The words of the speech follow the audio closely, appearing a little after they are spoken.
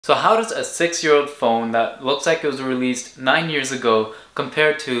So how does a 6-year-old phone that looks like it was released 9 years ago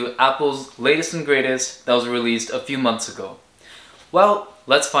compare to Apple's latest and greatest that was released a few months ago? Well,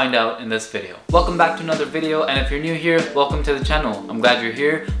 let's find out in this video. Welcome back to another video, and if you're new here, welcome to the channel. I'm glad you're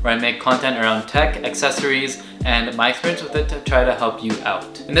here, where I make content around tech, accessories, and my experience with it to try to help you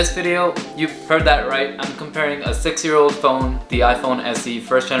out. In this video, you've heard that right, I'm comparing a 6-year-old phone, the iPhone SE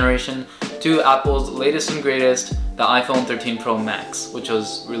first generation, to Apple's latest and greatest, the iPhone 13 Pro Max, which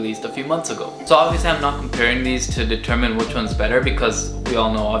was released a few months ago. So obviously I'm not comparing these to determine which one's better, because we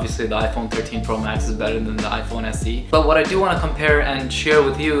all know obviously the iPhone 13 Pro Max is better than the iPhone SE. But what I do want to compare and share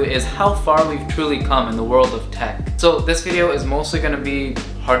with you is how far we've truly come in the world of tech. So this video is mostly going to be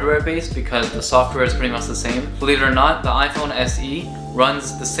hardware based because the software is pretty much the same. Believe it or not, the iPhone SE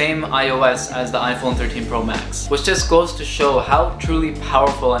runs the same iOS as the iPhone 13 Pro Max, which just goes to show how truly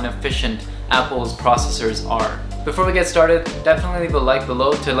powerful and efficient Apple's processors are. Before we get started, definitely leave a like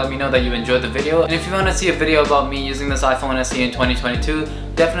below to let me know that you enjoyed the video. And if you want to see a video about me using this iPhone SE in 2022,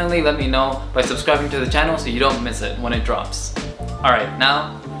 definitely let me know by subscribing to the channel so you don't miss it when it drops. Alright,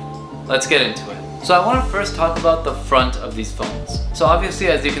 now let's get into it. So I want to first talk about the front of these phones. So obviously,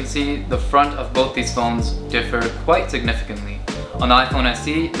 as you can see, the front of both these phones differ quite significantly. On the iPhone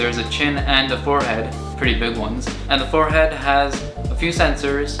SE, there's a chin and a forehead, pretty big ones, and the forehead has a few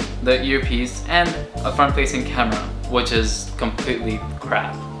sensors, the earpiece, and a front-facing camera, which is completely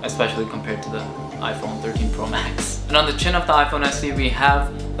crap, especially compared to the iPhone 13 Pro Max. And on the chin of the iPhone SE, we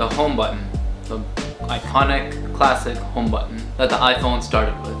have the home button, the iconic, classic home button that the iPhone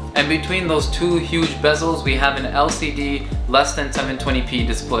started with. And between those two huge bezels, we have an LCD less than 720p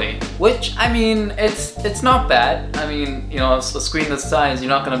display, which, I mean, it's not bad. I mean, you know, a screen this size, you're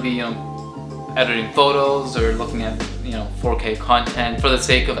not gonna be, editing photos or looking at, 4K content for the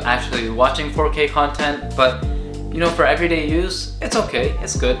sake of actually watching 4K content, but for everyday use, it's okay,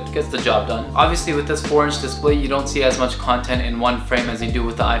 it's good, it gets the job done. Obviously with this 4-inch display, you don't see as much content in one frame as you do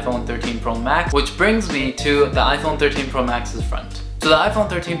with the iPhone 13 Pro Max, which brings me to the iPhone 13 Pro Max's front. So the iPhone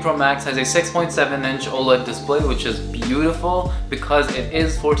 13 Pro Max has a 6.7-inch OLED display, which is beautiful because it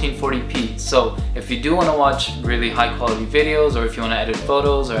is 1440p. So if you do want to watch really high quality videos, or if you want to edit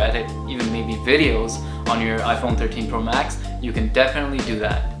photos or edit even maybe videos on your iPhone 13 Pro Max, you can definitely do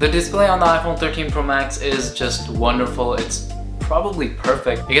that. The display on the iPhone 13 Pro Max is just wonderful. It's probably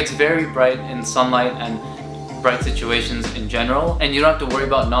perfect. It gets very bright in sunlight and bright situations in general, and you don't have to worry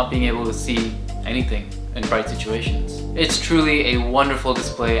about not being able to see anything in bright situations. It's truly a wonderful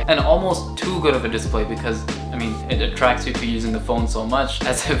display, and almost too good of a display because, it attracts you to using the phone so much,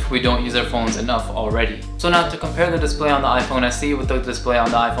 as if we don't use our phones enough already. So now to compare the display on the iPhone SE with the display on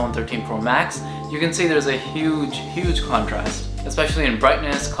the iPhone 13 Pro Max, you can see there's a huge contrast, especially in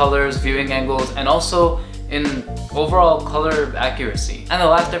brightness, colors, viewing angles, and also in overall color accuracy. And the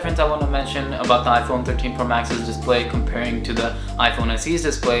last difference I want to mention about the iPhone 13 Pro Max's display comparing to the iPhone SE's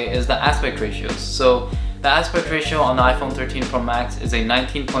display is the aspect ratios. So the aspect ratio on the iPhone 13 Pro Max is a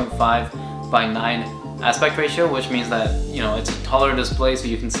 19.5 by 9 aspect ratio, which means that, it's a taller display so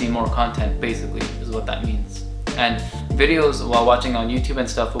you can see more content, basically, is what that means. And videos while watching on YouTube and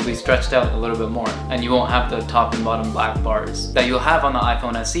stuff will be stretched out a little bit more, and you won't have the top and bottom black bars that you'll have on the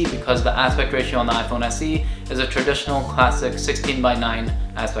iPhone SE, because the aspect ratio on the iPhone SE is a traditional classic 16 by 9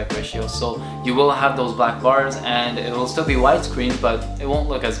 aspect ratio. So you will have those black bars, and it will still be widescreen, but it won't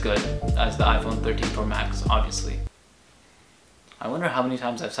look as good as the iPhone 13 Pro Max, obviously. I wonder how many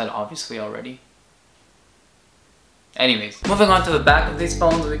times I've said obviously already. Anyways, moving on to the back of these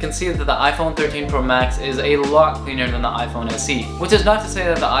phones, we can see that the iPhone 13 Pro Max is a lot cleaner than the iPhone SE, which is not to say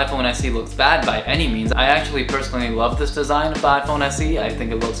that the iPhone SE looks bad by any means. I actually personally love this design of the iPhone SE. I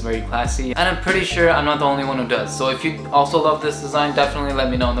think it looks very classy, and I'm pretty sure I'm not the only one who does. So if you also love this design, definitely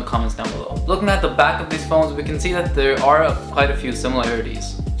let me know in the comments down below. Looking at the back of these phones, we can see that there are quite a few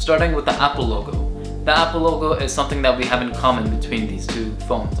similarities, starting with the Apple logo. The Apple logo is something that we have in common between these two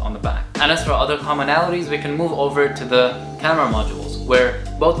phones on the back. And as for other commonalities, we can move over to the camera modules, where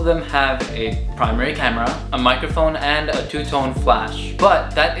both of them have a primary camera, a microphone, and a two-tone flash.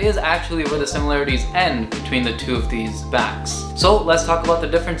 But that is actually where the similarities end between the two of these backs. So let's talk about the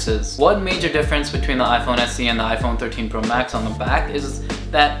differences. One major difference between the iPhone SE and the iPhone 13 Pro Max on the back is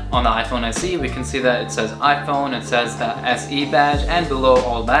that on the iPhone SE, we can see that it says iPhone, it says the SE badge, and below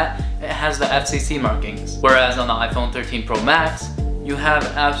all that, it has the FCC markings. Whereas on the iPhone 13 Pro Max, you have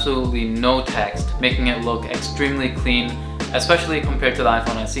absolutely no text, making it look extremely clean, especially compared to the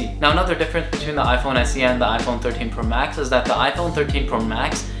iPhone SE. Now another difference between the iPhone SE and the iPhone 13 Pro Max is that the iPhone 13 Pro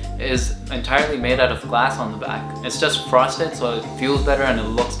Max is entirely made out of glass on the back. It's just frosted, so it feels better and it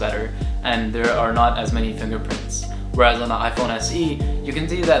looks better, and there are not as many fingerprints. Whereas on the iPhone SE, you can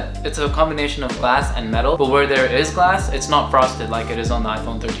see that it's a combination of glass and metal, but where there is glass, it's not frosted like it is on the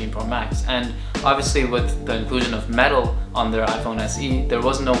iPhone 13 Pro Max. And obviously with the inclusion of metal on their iPhone SE, there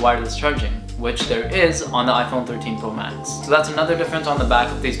was no wireless charging, which there is on the iPhone 13 Pro Max. So that's another difference on the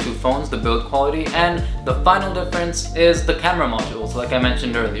back of these two phones, the build quality. And the final difference is the camera modules, like I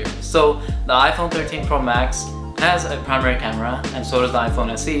mentioned earlier. So the iPhone 13 Pro Max has a primary camera, and so does the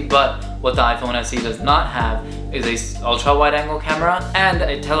iPhone SE, but what the iPhone SE does not have is a ultra wide angle camera and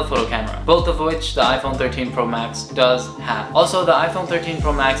a telephoto camera, both of which the iPhone 13 Pro Max does have. Also, the iPhone 13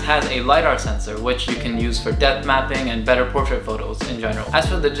 Pro Max has a LiDAR sensor, which you can use for depth mapping and better portrait photos in general. As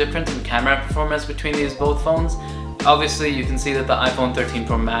for the difference in camera performance between these both phones, obviously you can see that the iPhone 13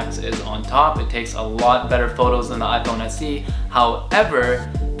 Pro Max is on top. It takes a lot better photos than the iPhone SE. However,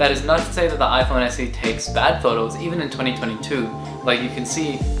 that is not to say that the iPhone SE takes bad photos, even in 2022. Like you can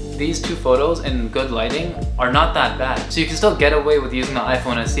see, these two photos in good lighting are not that bad. So you can still get away with using the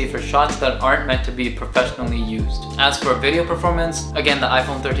iPhone SE for shots that aren't meant to be professionally used. As for video performance, again, the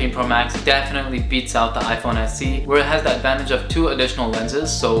iPhone 13 Pro Max definitely beats out the iPhone SE, where it has the advantage of 2 additional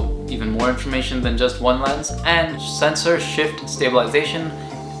lenses, so even more information than just one lens, and sensor shift stabilization,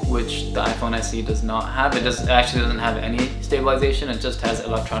 which the iPhone SE does not have. It actually doesn't have any stabilization, it just has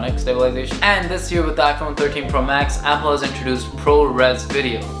electronic stabilization. And this year with the iPhone 13 Pro Max, Apple has introduced ProRes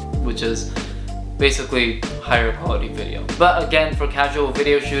video, which is basically higher quality video. But again, for casual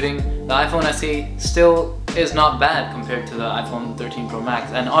video shooting, the iPhone SE still is not bad compared to the iPhone 13 Pro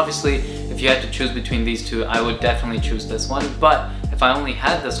Max. And obviously, if you had to choose between these two, I would definitely choose this one. But if I only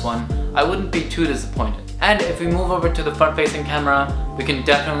had this one, I wouldn't be too disappointed. And if we move over to the front-facing camera, we can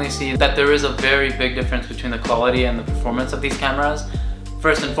definitely see that there is a very big difference between the quality and the performance of these cameras.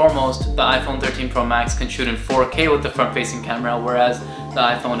 First and foremost, the iPhone 13 Pro Max can shoot in 4K with the front-facing camera, whereas the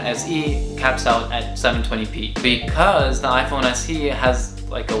iPhone SE caps out at 720p. Because the iPhone SE has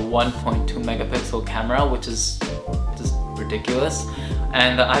like a 1.2 megapixel camera, which is just ridiculous,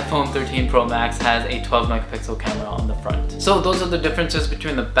 and the iPhone 13 Pro Max has a 12 megapixel camera on the front. So those are the differences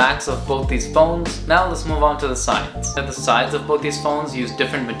between the backs of both these phones. Now let's move on to the sides. The sides of both these phones use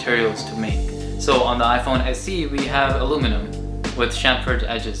different materials to make. So on the iPhone SE, we have aluminum with chamfered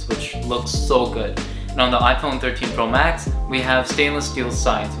edges, which looks so good. And on the iPhone 13 Pro Max, we have stainless steel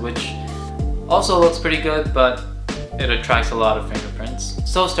sides, which also looks pretty good, but it attracts a lot of fingerprints.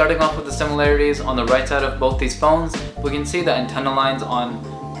 So starting off with the similarities, on the right side of both these phones, we can see the antenna lines on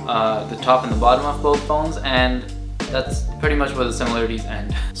the top and the bottom of both phones, and that's pretty much where the similarities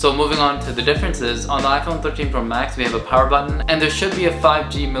end. So moving on to the differences, on the iPhone 13 Pro Max we have a power button, and there should be a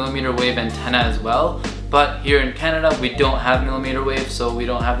 5G millimeter wave antenna as well, but here in Canada we don't have millimeter wave, so we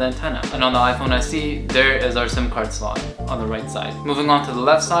don't have the antenna. And on the iPhone SE, there is our SIM card slot on the right side. Moving on to the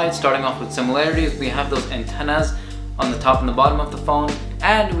left side, starting off with similarities, we have those antennas on the top and the bottom of the phone,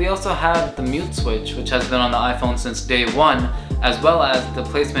 and we also have the mute switch, which has been on the iPhone since day one, as well as the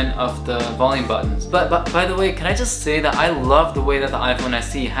placement of the volume buttons. But by the way, can I just say that I love the way that the iPhone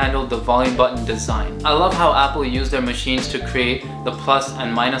SE handled the volume button design. I love how Apple used their machines to create the plus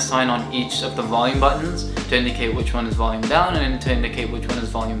and minus sign on each of the volume buttons to indicate which one is volume down and to indicate which one is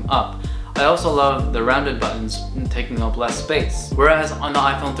volume up. I also love the rounded buttons taking up less space. Whereas on the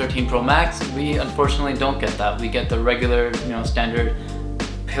iPhone 13 Pro Max, we unfortunately don't get that. We get the regular, standard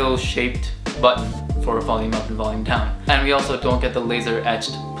pill-shaped button for volume up and volume down. And we also don't get the laser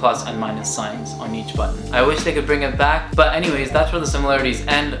etched plus and minus signs on each button. I wish they could bring it back, but anyways, that's where the similarities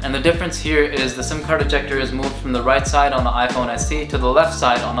end. And the difference here is the SIM card ejector is moved from the right side on the iPhone SE to the left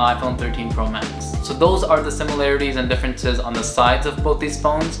side on the iPhone 13 Pro Max. So those are the similarities and differences on the sides of both these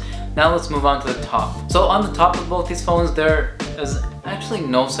phones. Now let's move on to the top. So on the top of both these phones, there is actually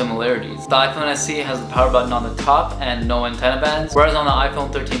no similarities. The iPhone SE has the power button on the top and no antenna bands, whereas on the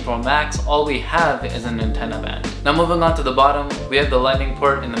iPhone 13 Pro Max, all we have is an antenna band. Now moving on to the bottom, we have the lightning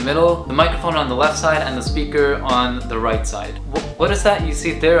port in the middle, the microphone on the left side, and the speaker on the right side. What is that you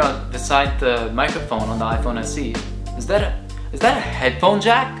see there beside the microphone on the iPhone SE? Is that a headphone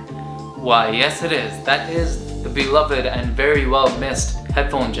jack? Why, yes it is. That is the beloved and very well missed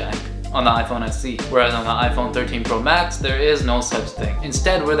headphone jack on the iPhone SE, whereas on the iPhone 13 Pro Max there is no such thing.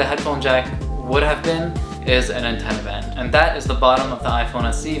 Instead, where the headphone jack would have been is an antenna band, and that is the bottom of the iPhone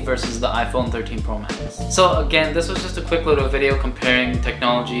SE versus the iPhone 13 Pro Max. So again, this was just a quick little video comparing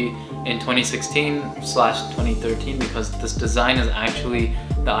technology in 2016/2013, because this design is actually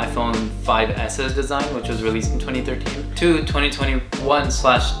the iPhone 5S's design, which was released in 2013, to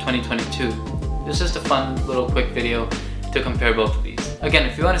 2021/2022. It's just a fun little quick video to compare both of these. Again,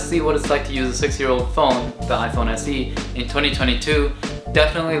 if you want to see what it's like to use a 6-year-old phone, the iPhone SE, in 2022,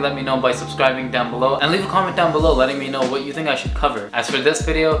 definitely let me know by subscribing down below, and leave a comment down below letting me know what you think I should cover. As for this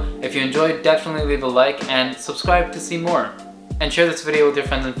video, if you enjoyed, definitely leave a like and subscribe to see more. And share this video with your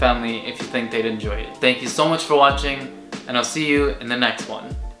friends and family if you think they'd enjoy it. Thank you so much for watching, and I'll see you in the next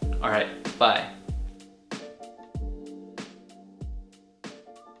one. Alright, bye.